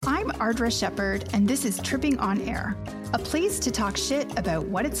Ardra Shepherd, and this is Tripping on Air, a place to talk shit about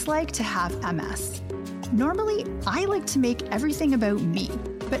what it's like to have MS. Normally, I like to make everything about me,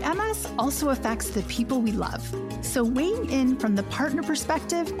 but MS also affects the people we love. So weighing in from the partner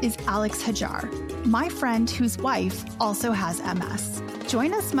perspective is Alex Hajar, my friend whose wife also has MS.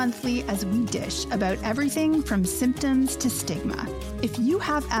 Join us monthly as we dish about everything from symptoms to stigma. If you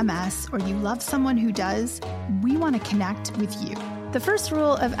have MS or you love someone who does, we want to connect with you. The first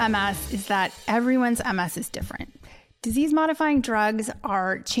rule of MS is that everyone's MS is different. Disease-modifying drugs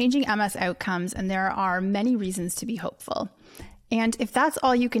are changing MS outcomes, and there are many reasons to be hopeful. And if that's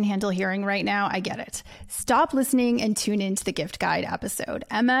all you can handle hearing right now, I get it. Stop listening and tune into the gift guide episode.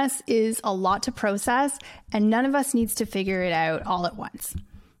 MS is a lot to process, and none of us needs to figure it out all at once.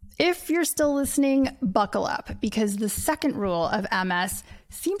 If you're still listening, buckle up, because the second rule of MS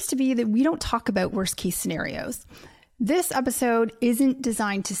seems to be that we don't talk about worst-case scenarios. This episode isn't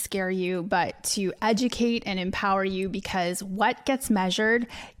designed to scare you, but to educate and empower you, because what gets measured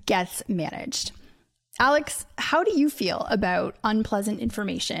gets managed. Alex, how do you feel about unpleasant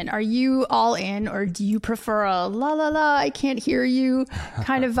information? Are you all in, or do you prefer a la la la, I can't hear you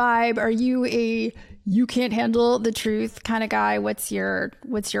kind of vibe? Are you a you can't handle the truth kind of guy? What's your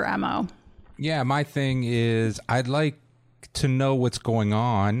MO? Yeah, my thing is I'd like to know what's going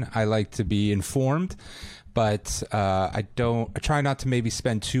on. I like to be informed. But I try not to maybe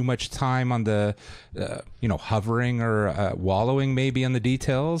spend too much time on the, hovering or wallowing maybe on the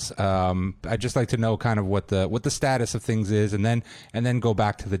details. I just like to know kind of what the status of things is, and then go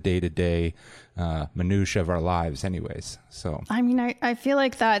back to the day-to-day minutia of our lives anyways. So I mean, I feel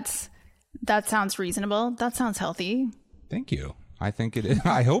like that sounds reasonable. That sounds healthy. Thank you. I think it is.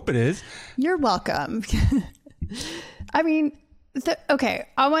 I hope it is. You're welcome. I mean,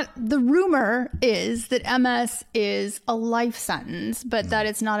 the rumor is that MS is a life sentence, but that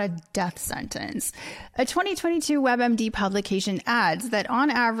it's not a death sentence. A 2022 WebMD publication adds that on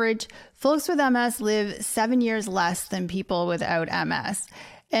average, folks with MS live 7 years less than people without MS.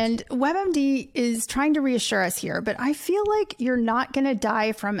 And WebMD is trying to reassure us here, but I feel like you're not going to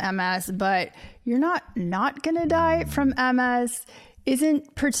die from MS, but you're not going to die from MS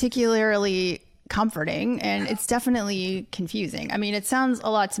isn't particularly comforting, and it's definitely confusing. I mean, it sounds a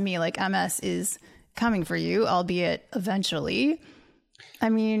lot to me like MS is coming for you, albeit eventually. I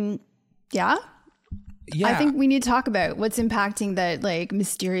mean, yeah. I think we need to talk about what's impacting that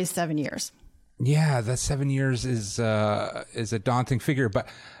mysterious 7 years. Yeah, that 7 years is a daunting figure, but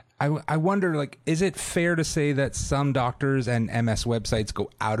I wonder, is it fair to say that some doctors and MS websites go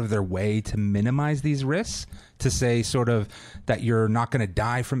out of their way to minimize these risks? To say sort of that you're not going to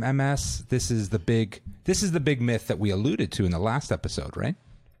die from MS? This is the big myth that we alluded to in the last episode, right?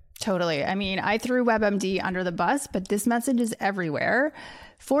 Totally. I mean, I threw WebMD under the bus, but this message is everywhere.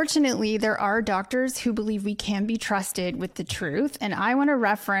 Fortunately, there are doctors who believe we can be trusted with the truth. And I want to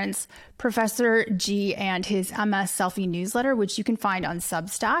reference Professor G and his MS Selfie newsletter, which you can find on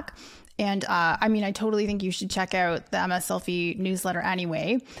Substack. And I totally think you should check out the MS Selfie newsletter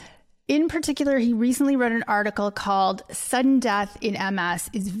anyway. In particular, he recently wrote an article called Sudden Death in MS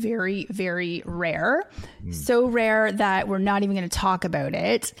is Very, Very Rare. So rare that we're not even going to talk about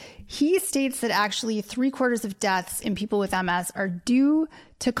it. He states that actually 3/4 of deaths in people with MS are due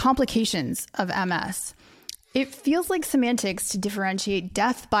to complications of MS. It feels like semantics to differentiate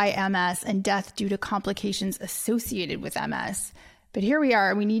death by MS and death due to complications associated with MS. But here we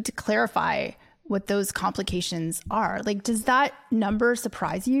are, we need to clarify what those complications are. Does that number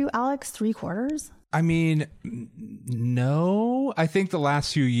surprise you, Alex? 3/4? I mean, no. I think the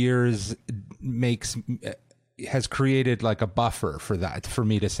last few years has created a buffer for that, for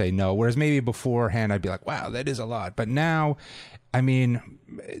me to say no. Whereas maybe beforehand, I'd be like, wow, that is a lot. But now, I mean,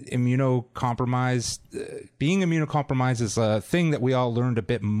 being immunocompromised is a thing that we all learned a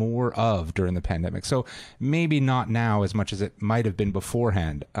bit more of during the pandemic. So maybe not now as much as it might have been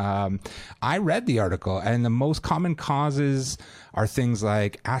beforehand. I read the article, and the most common causes are things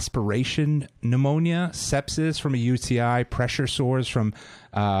like aspiration pneumonia, sepsis from a UTI, pressure sores from,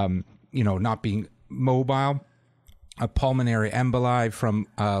 not being mobile, a pulmonary emboli from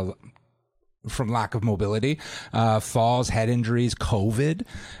lack of mobility, falls, head injuries, COVID,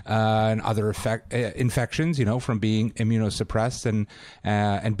 and other infections, from being immunosuppressed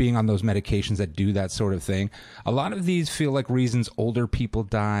and being on those medications that do that sort of thing. A lot of these feel like reasons older people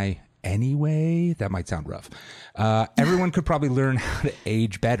die anyway. That might sound rough. Everyone could probably learn how to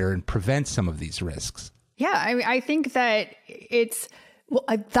age better and prevent some of these risks. Yeah, I think that it's... Well,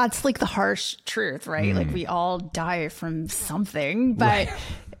 that's the harsh truth, right? We all die from something, but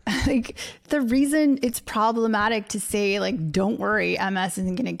Like the reason it's problematic to say like, don't worry, MS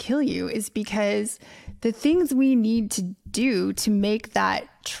isn't going to kill you is because the things we need to do to make that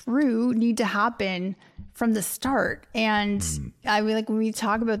true need to happen from the start. And I mean, like when we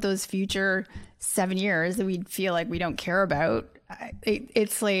talk about those future 7 years that we feel like we don't care about,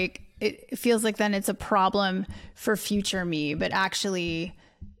 it's like, it feels like then it's a problem for future me, but actually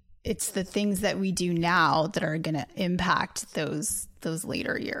it's the things that we do now that are going to impact those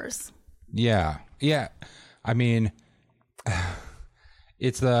later years. Yeah. Yeah. I mean, I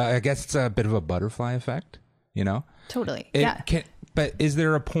guess it's a bit of a butterfly effect, you know? Totally. But is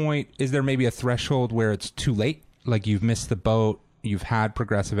there maybe a threshold where it's too late? Like you've missed the boat, you've had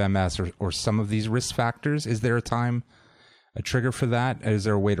progressive MS or some of these risk factors. Is there a trigger for that? Is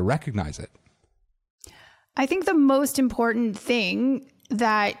there a way to recognize it? I think the most important thing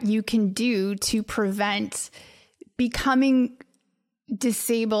that you can do to prevent becoming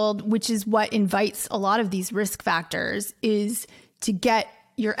disabled, which is what invites a lot of these risk factors, is to get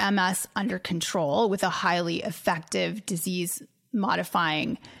your MS under control with a highly effective disease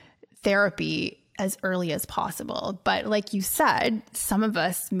modifying therapy as early as possible. But like you said, some of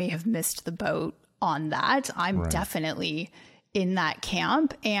us may have missed the boat on that. I'm definitely in that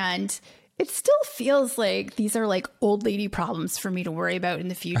camp. And it still feels like these are like old lady problems for me to worry about in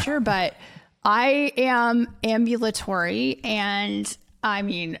the future. But I am ambulatory, and I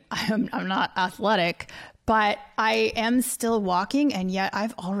mean, I'm not athletic, but I am still walking, and yet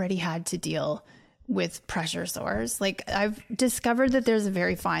I've already had to deal with pressure sores. Like I've discovered that there's a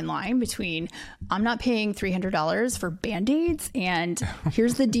very fine line between I'm not paying $300 for Band-Aids and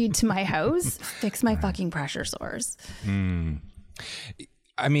here's the deed to my house, fix my fucking pressure sores.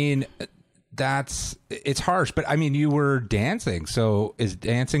 I mean, it's harsh, but I mean, you were dancing. So is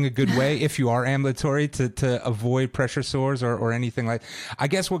dancing a good way if you are ambulatory to avoid pressure sores or anything like, I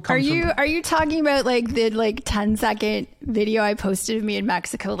guess what comes Are you talking about like the 10-second video I posted of me in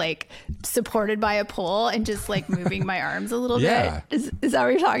Mexico, like supported by a pole and just like moving my arms a little bit? Is that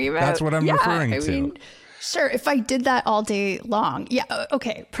what you're talking about? That's what I'm referring to. Mean, sure. If I did that all day long. Yeah.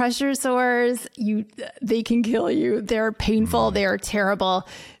 Okay. Pressure sores, they can kill you. They're painful. They are terrible.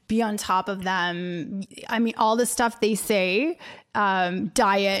 Be on top of them. I mean, all the stuff they say,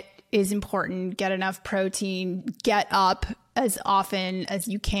 diet is important, get enough protein, get up as often as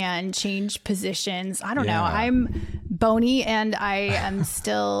you can, change positions. I don't know. I'm bony and I am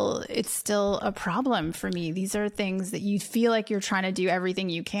it's still a problem for me. These are things that you feel like you're trying to do everything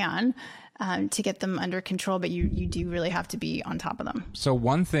you can to get them under control, but you do really have to be on top of them. So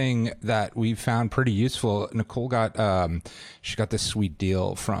one thing that we found pretty useful, Nicole got, she got this sweet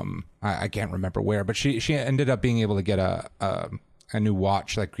deal from, I can't remember where, but she ended up being able to get a new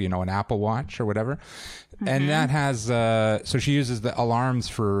watch, like, an Apple Watch or whatever. And that has, so she uses the alarms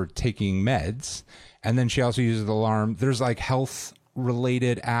for taking meds. And then she also uses the alarm. There's like health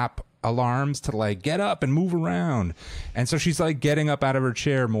related app alarms to like get up and move around. And so she's like getting up out of her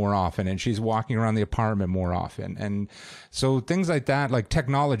chair more often, and she's walking around the apartment more often. And so things like that, like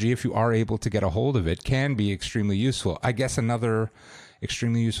technology, if you are able to get a hold of it, can be extremely useful. I guess another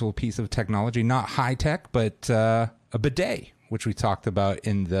extremely useful piece of technology, not high tech, but a bidet, which we talked about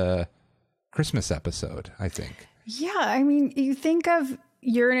in the Christmas episode, I think. Yeah. I mean, you think of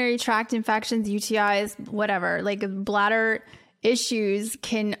urinary tract infections, UTIs, whatever, like bladder issues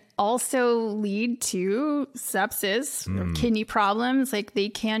can also lead to sepsis or kidney problems. Like they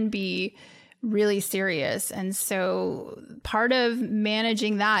can be really serious. And so part of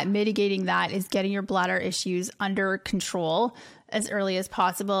managing that, mitigating that, is getting your bladder issues under control as early as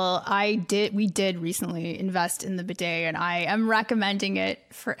possible. We did recently invest in the bidet, and I am recommending it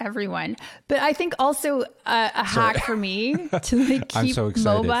for everyone. But I think also a hack for me to like keep I'm so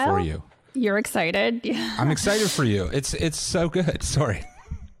excited mobile. For you. You're excited? Yeah. I'm excited for you. It's so good. Sorry.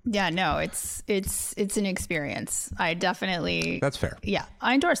 Yeah, no, it's an experience. I definitely. That's fair. Yeah,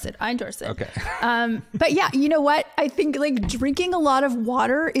 I endorse it. Okay. But yeah, you know what? I think like drinking a lot of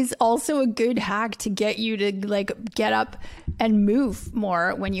water is also a good hack to get you to like get up and move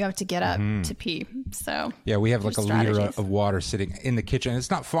more when you have to get up to pee. So yeah, we have like a liter of water sitting in the kitchen.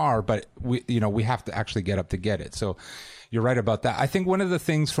 It's not far, but we have to actually get up to get it. So you're right about that. I think one of the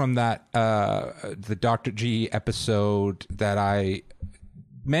things from that the Dr. G episode that I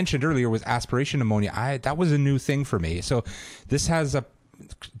mentioned earlier was aspiration pneumonia. That was a new thing for me. So this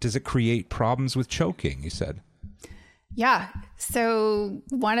does it create problems with choking, you said? Yeah. So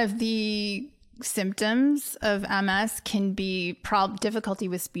one of the symptoms of MS can be difficulty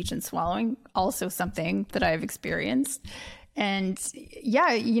with speech and swallowing, also something that I've experienced. And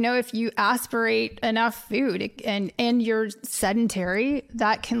yeah, if you aspirate enough food and you're sedentary,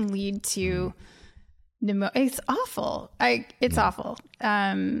 that can lead to pneumonia. It's awful. It's awful.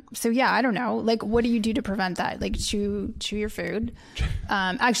 So yeah, I don't know. Like, what do you do to prevent that? Like, chew your food.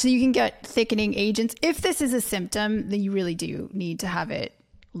 Actually, you can get thickening agents. If this is a symptom, then you really do need to have it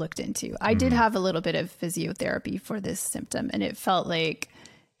looked into. I did have a little bit of physiotherapy for this symptom, and it felt like,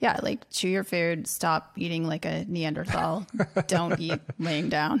 yeah, like chew your food, stop eating like a Neanderthal, don't eat laying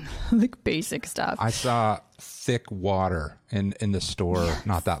down, like basic stuff. I saw thick water in the store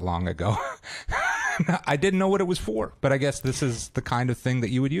not that long ago. I didn't know what it was for, but I guess this is the kind of thing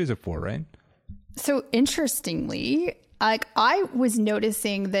that you would use it for, right? So interestingly, like I was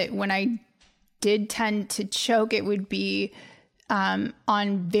noticing that when I did tend to choke, it would be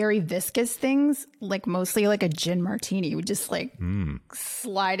on very viscous things, like mostly like a gin martini would just like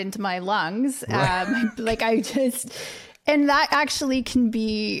slide into my lungs. Like and that actually can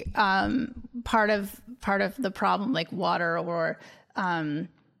be part of the problem, like water or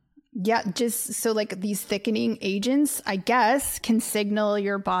just so like these thickening agents, I guess, can signal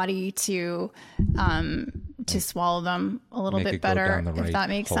your body to swallow them a little bit better, if that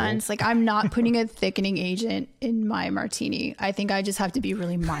makes sense. Like, I'm not putting a thickening agent in my martini. I think I just have to be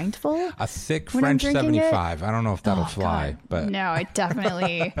really mindful. A thick French 75. I don't know if that'll fly, God. but no, I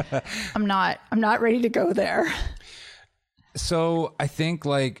definitely, I'm not ready to go there. So I think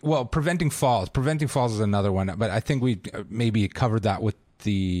preventing falls is another one, but I think we maybe covered that with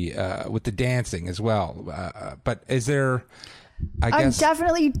the dancing as well. But is there, I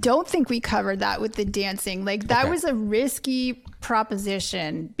definitely don't think we covered that with the dancing. Like that was a risky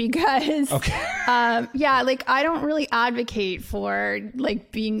proposition because, like I don't really advocate for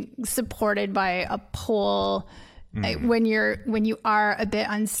like being supported by a pole when you are a bit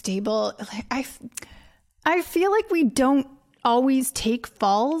unstable. Like, I feel like we don't always take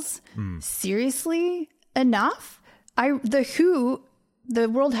falls seriously enough. The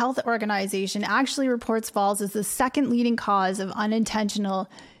World Health Organization actually reports falls as the second leading cause of unintentional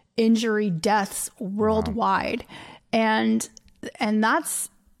injury deaths worldwide. Wow. And that's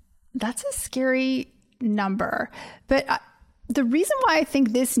a scary number. But the reason why I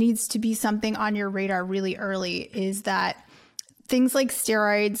think this needs to be something on your radar really early is that things like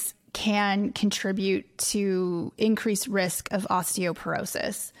steroids can contribute to increased risk of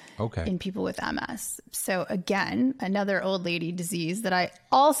osteoporosis in people with MS. So again, another old lady disease that I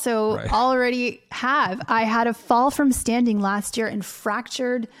also already have. I had a fall from standing last year and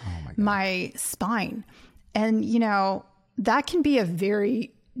fractured my spine. And, that can be a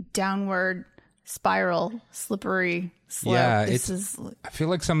very downward spiral, slippery slope. Yeah, I feel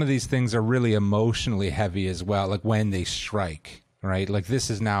like some of these things are really emotionally heavy as well, like when they strike. Right? Like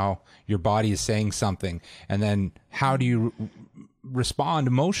this is now your body is saying something. And then how do you respond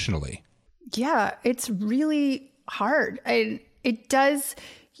emotionally? Yeah, it's really hard. We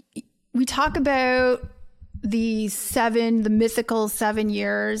talk about the mythical 7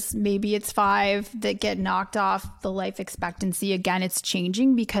 years, maybe it's 5 that get knocked off the life expectancy. Again, it's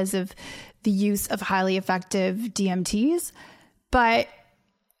changing because of the use of highly effective DMTs. But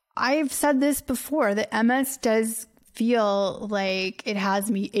I've said this before, that MS does feel like it has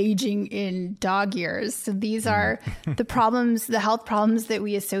me aging in dog years. So these are the health problems that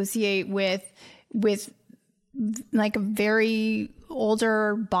we associate with like very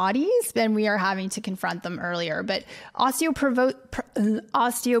older bodies, and we are having to confront them earlier. But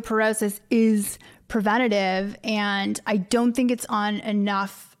osteoporosis is preventative, and I don't think it's on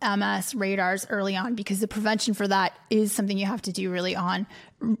enough MS radars early on, because the prevention for that is something you have to do really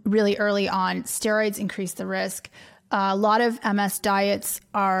early on. Steroids increase the risk. A lot of MS diets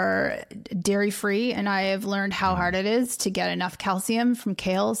are dairy-free, and I have learned how hard it is to get enough calcium from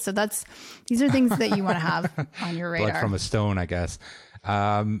kale. So these are things that you want to have on your radar. Blood from a stone, I guess.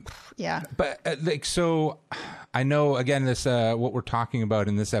 Yeah. But so I know, again, this what we're talking about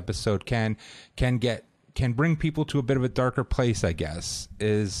in this episode can bring people to a bit of a darker place, I guess.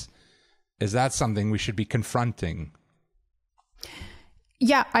 Is that something we should be confronting?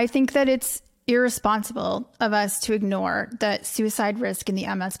 Yeah, I think that it's irresponsible of us to ignore that suicide risk in the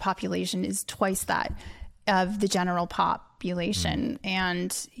MS population is twice that of the general population.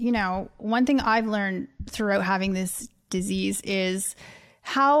 And, one thing I've learned throughout having this disease is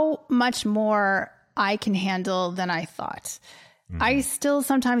how much more I can handle than I thought. I still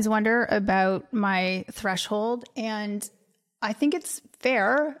sometimes wonder about my threshold, and I think it's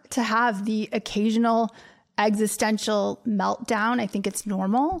fair to have the occasional existential meltdown. I think it's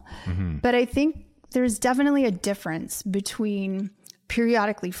normal, but I think there's definitely a difference between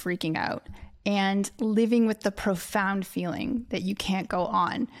periodically freaking out and living with the profound feeling that you can't go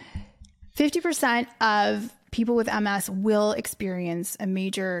on. 50% of people with MS will experience a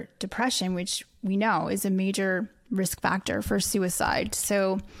major depression, which we know is a major risk factor for suicide.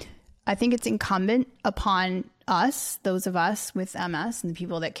 So I think it's incumbent upon us, those of us with MS and the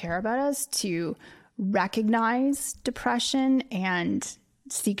people that care about us, to recognize depression and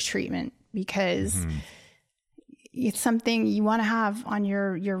seek treatment, because it's something you want to have on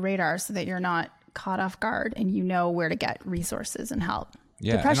your radar so that you're not caught off guard and you know where to get resources and help.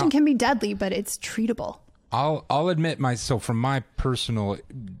 Yeah, depression can be deadly, but it's treatable. I'll admit so from my personal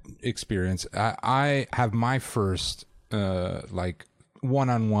experience, I have my first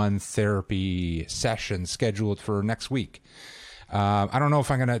one-on-one therapy session scheduled for next week. I don't know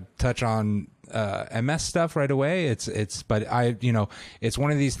if I'm going to touch on MS stuff right away. It's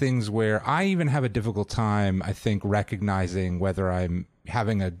one of these things where I even have a difficult time, I think, recognizing whether I'm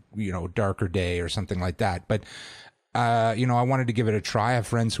having a, darker day or something like that. But, I wanted to give it a try. I have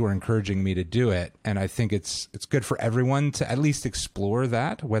friends who are encouraging me to do it. And I think it's good for everyone to at least explore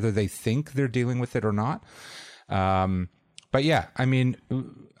that, whether they think they're dealing with it or not. But yeah, I mean,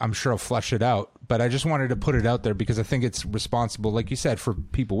 I'm sure I'll flush it out, but I just wanted to put it out there because I think it's responsible, like you said, for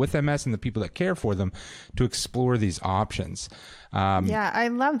people with MS and the people that care for them to explore these options. Yeah, I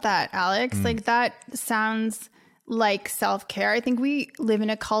love that, Alex. Like, that sounds like self-care. I think we live in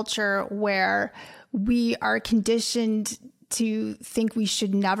a culture where we are conditioned to think we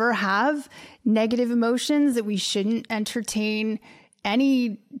should never have negative emotions, that we shouldn't entertain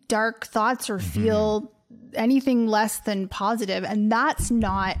any dark thoughts or feel anything less than positive. And that's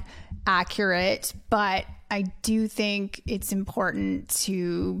not accurate, but I do think it's important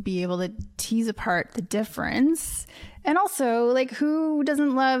to be able to tease apart the difference. And also, like, who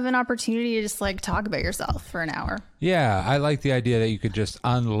doesn't love an opportunity to just talk about yourself for an hour? Yeah, I like the idea that you could just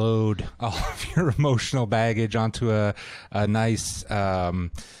unload all of your emotional baggage onto a nice,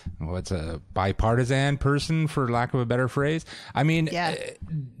 what's a bipartisan person, for lack of a better phrase. I mean,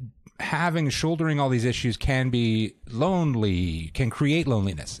 shouldering all these issues can be lonely, can create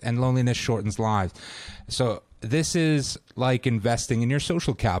loneliness, and loneliness shortens lives. So this is like investing in your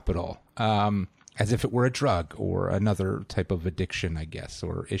social capital, as if it were a drug or another type of addiction, I guess,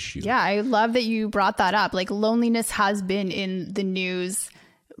 or issue. Yeah, I love that you brought that up. Like, loneliness has been in the news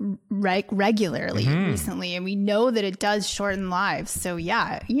regularly recently, and we know that it does shorten lives. So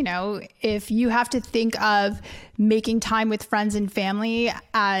yeah, if you have to think of making time with friends and family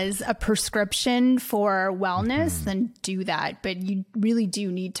as a prescription for wellness, then do that. But you really do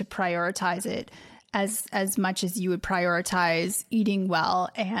need to prioritize it as much as you would prioritize eating well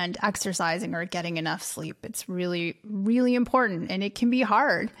and exercising or getting enough sleep. It's really, really important, and it can be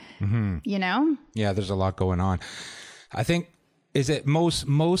hard, Yeah, there's a lot going on. I think, is it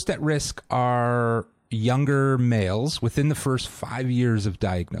most at risk are younger males within the first 5 years of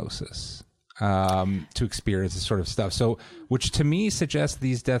diagnosis to experience this sort of stuff. So, which to me suggests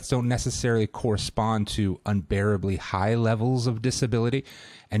these deaths don't necessarily correspond to unbearably high levels of disability,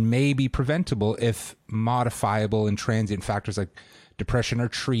 and may be preventable if modifiable and transient factors like depression are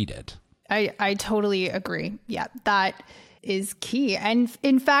treated. I totally agree. Yeah, that is key. And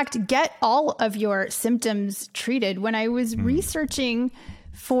in fact, get all of your symptoms treated. When I was researching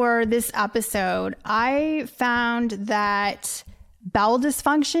for this episode, I found that bowel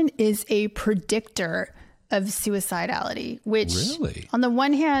dysfunction is a predictor of suicidality, which on the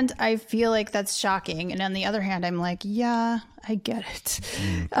one hand, I feel like that's shocking. And on the other hand, I'm like, yeah, I get it.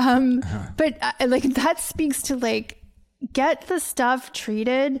 But that speaks to get the stuff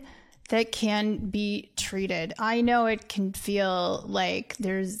treated that can be treated. I know it can feel like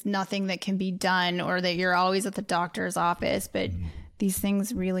there's nothing that can be done, or that you're always at the doctor's office, but these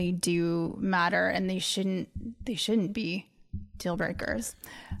things really do matter, and they shouldn't be deal breakers.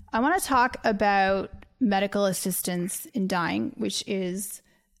 I want to talk about medical assistance in dying, which is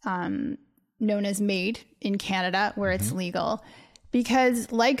known as MAID in Canada, where it's legal, because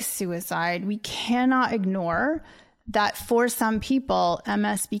like suicide, we cannot ignore that for some people,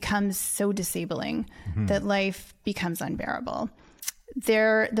 MS becomes so disabling that life becomes unbearable.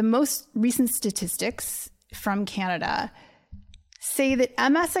 The most recent statistics from Canada say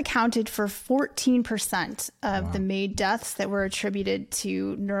that MS accounted for 14% of the MAID deaths that were attributed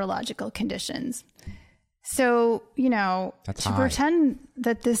to neurological conditions. So, that's to high. pretend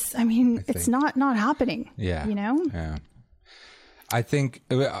that this, it's not happening. Yeah. Yeah. I think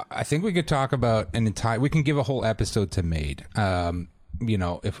we could talk about we can give a whole episode to MAID,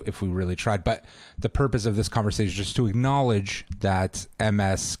 if we really tried. But the purpose of this conversation is just to acknowledge that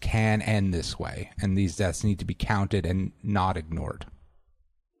MS can end this way, and these deaths need to be counted and not ignored.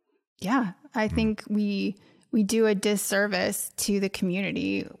 Yeah, I think we do a disservice to the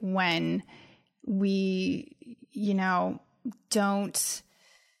community when we, don't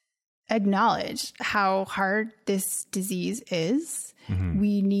acknowledge how hard this disease is.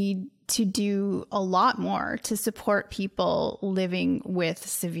 We need to do a lot more to support people living with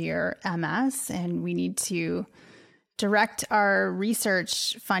severe MS, and we need to direct our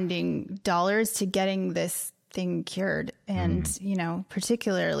research funding dollars to getting this thing cured, and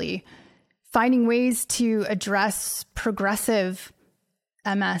particularly finding ways to address progressive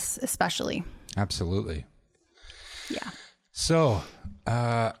MS especially. Absolutely. Yeah. So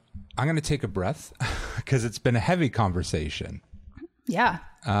I'm going to take a breath because it's been a heavy conversation. Yeah.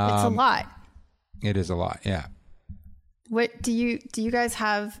 It's a lot. It is a lot. Yeah. What do you guys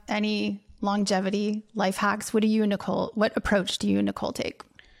have any longevity life hacks? What approach do you and Nicole take?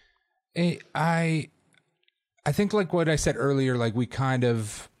 I think like what I said earlier, like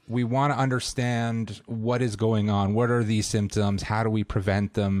we want to understand what is going on. What are these symptoms? How do we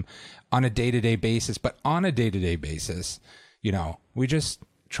prevent them on a day-to-day basis? But on a day-to-day basis, we just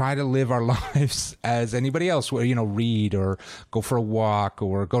try to live our lives as anybody else would, read or go for a walk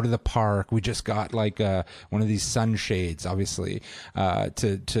or go to the park. We just got like one of these sunshades, obviously,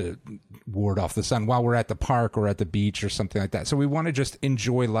 to ward off the sun while we're at the park or at the beach or something like that. So we want to just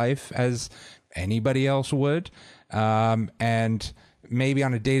enjoy life as anybody else would. And maybe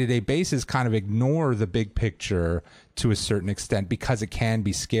on a day-to-day basis, kind of ignore the big picture to a certain extent because it can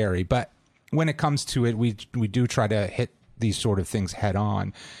be scary. But when it comes to it, we do try to hit these sort of things head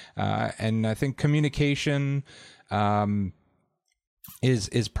on. And I think communication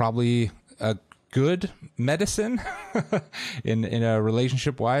is probably a good medicine in a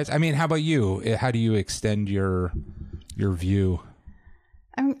relationship wise. I mean, how about you? How do you extend your view?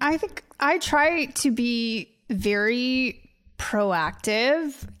 I think I try to be very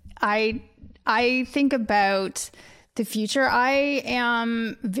proactive. I think about the future. I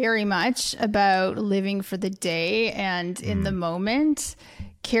am very much about living for the day and in the moment.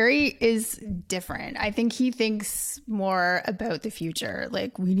 Carrie is different. I think he thinks more about the future.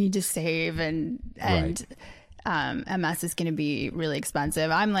 Like, we need to save and MS is going to be really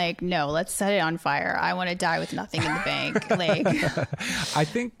expensive. I'm like, no, let's set it on fire. I want to die with nothing in the bank. Like, I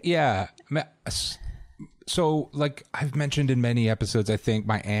think, yeah. So, like I've mentioned in many episodes, I think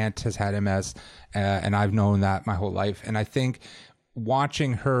my aunt has had MS, and I've known that my whole life. And I think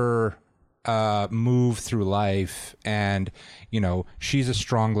watching her move through life, and she's a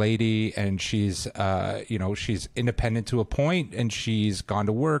strong lady, and she's she's independent to a point, and she's gone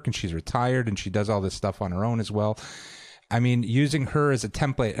to work, and she's retired, and she does all this stuff on her own as well. I mean, using her as a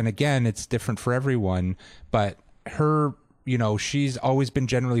template, and again, it's different for everyone, but her, she's always been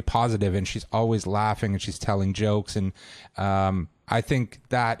generally positive, and she's always laughing, and she's telling jokes. And I think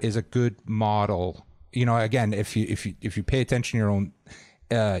that is a good model. Again, if you pay attention to your own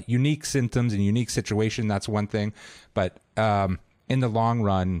unique symptoms and unique situation, that's one thing. But in the long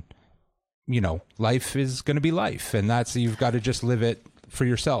run, life is going to be life, and you've got to just live it for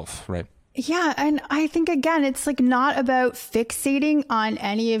yourself, right? Yeah. And I think, again, it's like not about fixating on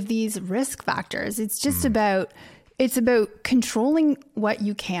any of these risk factors. It's just about controlling what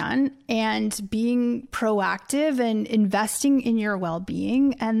you can and being proactive and investing in your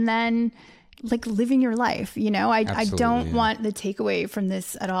well-being, and then like living your life. I don't want the takeaway from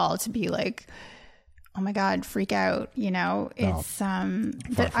this at all to be like, oh my God, freak out. It's,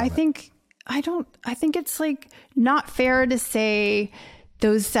 but I think it's like not fair to say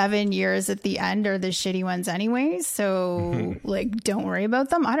those 7 years at the end are the shitty ones anyways. So like, don't worry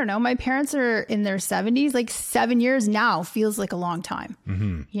about them. I don't know. My parents are in their 70s. Like 7 years now feels like a long time, I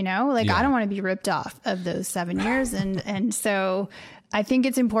don't want to be ripped off of those 7 years. And so I think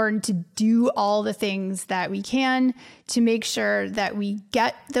it's important to do all the things that we can to make sure that we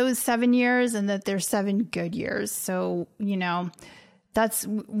get those 7 years and that they're 7 good years. So,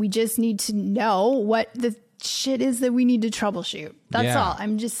 we just need to know what the shit is that we need to troubleshoot. That's all.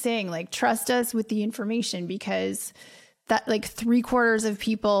 I'm just saying, like, trust us with the information, because that, like, 3/4 of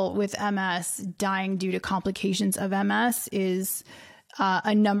people with MS dying due to complications of MS is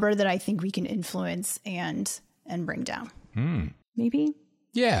a number that I think we can influence and bring down. Maybe.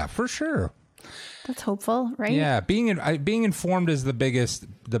 Yeah, for sure. That's hopeful, right? Yeah, being informed is the biggest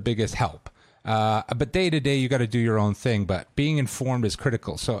help. But day to day, you got to do your own thing. But being informed is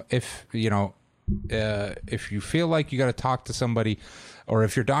critical. So if you feel like you got to talk to somebody, or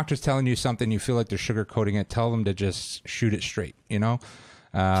if your doctor's telling you something, you feel like they're sugarcoating it, tell them to just shoot it straight.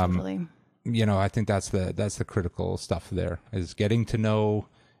 Totally. I think that's the critical stuff there, is getting to know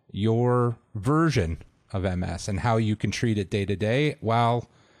your version of MS and how you can treat it day to day while,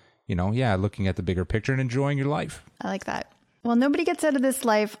 looking at the bigger picture and enjoying your life. I like that. Well, nobody gets out of this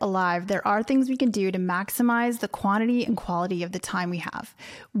life alive. There are things we can do to maximize the quantity and quality of the time we have.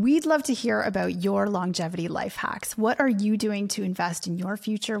 We'd love to hear about your longevity life hacks. What are you doing to invest in your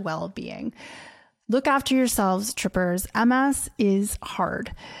future well-being? Look after yourselves, trippers. MS is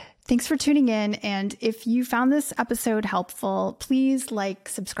hard. Thanks for tuning in. And if you found this episode helpful, please like,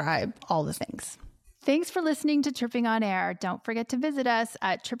 subscribe, all the things. Thanks for listening to Tripping on Air. Don't forget to visit us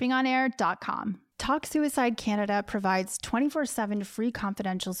at trippingonair.com. Talk Suicide Canada provides 24/7 free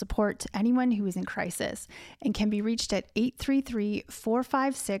confidential support to anyone who is in crisis and can be reached at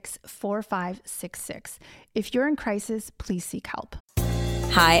 833-456-4566. If you're in crisis, please seek help.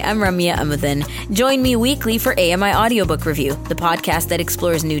 Hi, I'm Ramya Amudan. Join me weekly for AMI Audiobook Review, the podcast that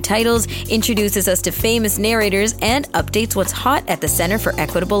explores new titles, introduces us to famous narrators, and updates what's hot at the Center for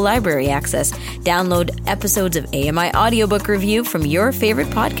Equitable Library Access. Download episodes of AMI Audiobook Review from your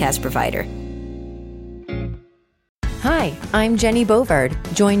favorite podcast provider. Hi, I'm Jenny Bovard.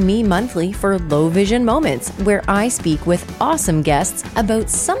 Join me monthly for Low Vision Moments, where I speak with awesome guests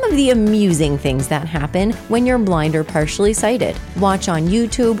about some of the amusing things that happen when you're blind or partially sighted. Watch on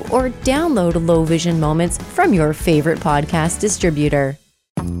YouTube or download Low Vision Moments from your favorite podcast distributor.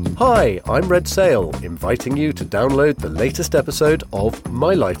 Hi, I'm Red Sail, inviting you to download the latest episode of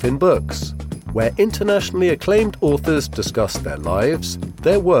My Life in Books, where internationally acclaimed authors discuss their lives,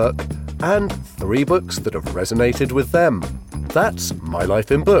 their work, and 3 books that have resonated with them. That's My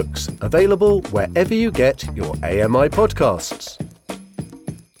Life in Books, available wherever you get your AMI podcasts.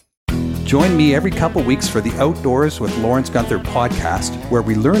 Join me every couple weeks for the Outdoors with Lawrence Gunther podcast, where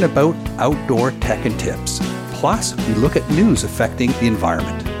we learn about outdoor tech and tips. Plus, we look at news affecting the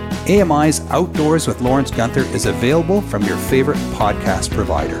environment. AMI's Outdoors with Lawrence Gunther is available from your favorite podcast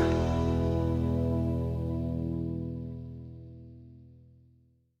provider.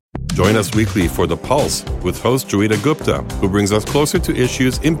 Join us weekly for The Pulse with host Joeita Gupta, who brings us closer to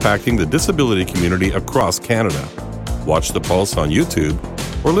issues impacting the disability community across Canada. Watch The Pulse on YouTube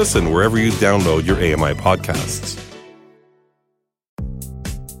or listen wherever you download your AMI podcasts.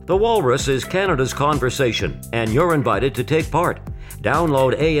 The Walrus is Canada's conversation, and you're invited to take part.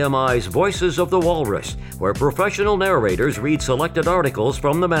 Download AMI's Voices of the Walrus, where professional narrators read selected articles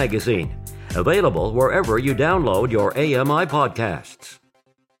from the magazine. Available wherever you download your AMI podcasts.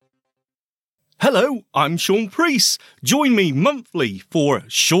 Hello, I'm Sean Priest. Join me monthly for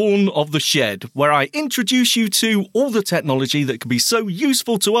Shaun of the Shed, where I introduce you to all the technology that can be so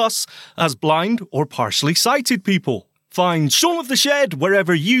useful to us as blind or partially sighted people. Find Shaun of the Shed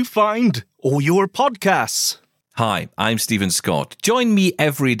wherever you find all your podcasts. Hi, I'm Stephen Scott. Join me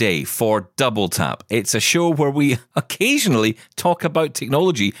every day for Double Tap. It's a show where we occasionally talk about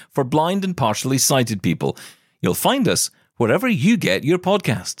technology for blind and partially sighted people. You'll find us wherever you get your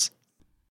podcasts.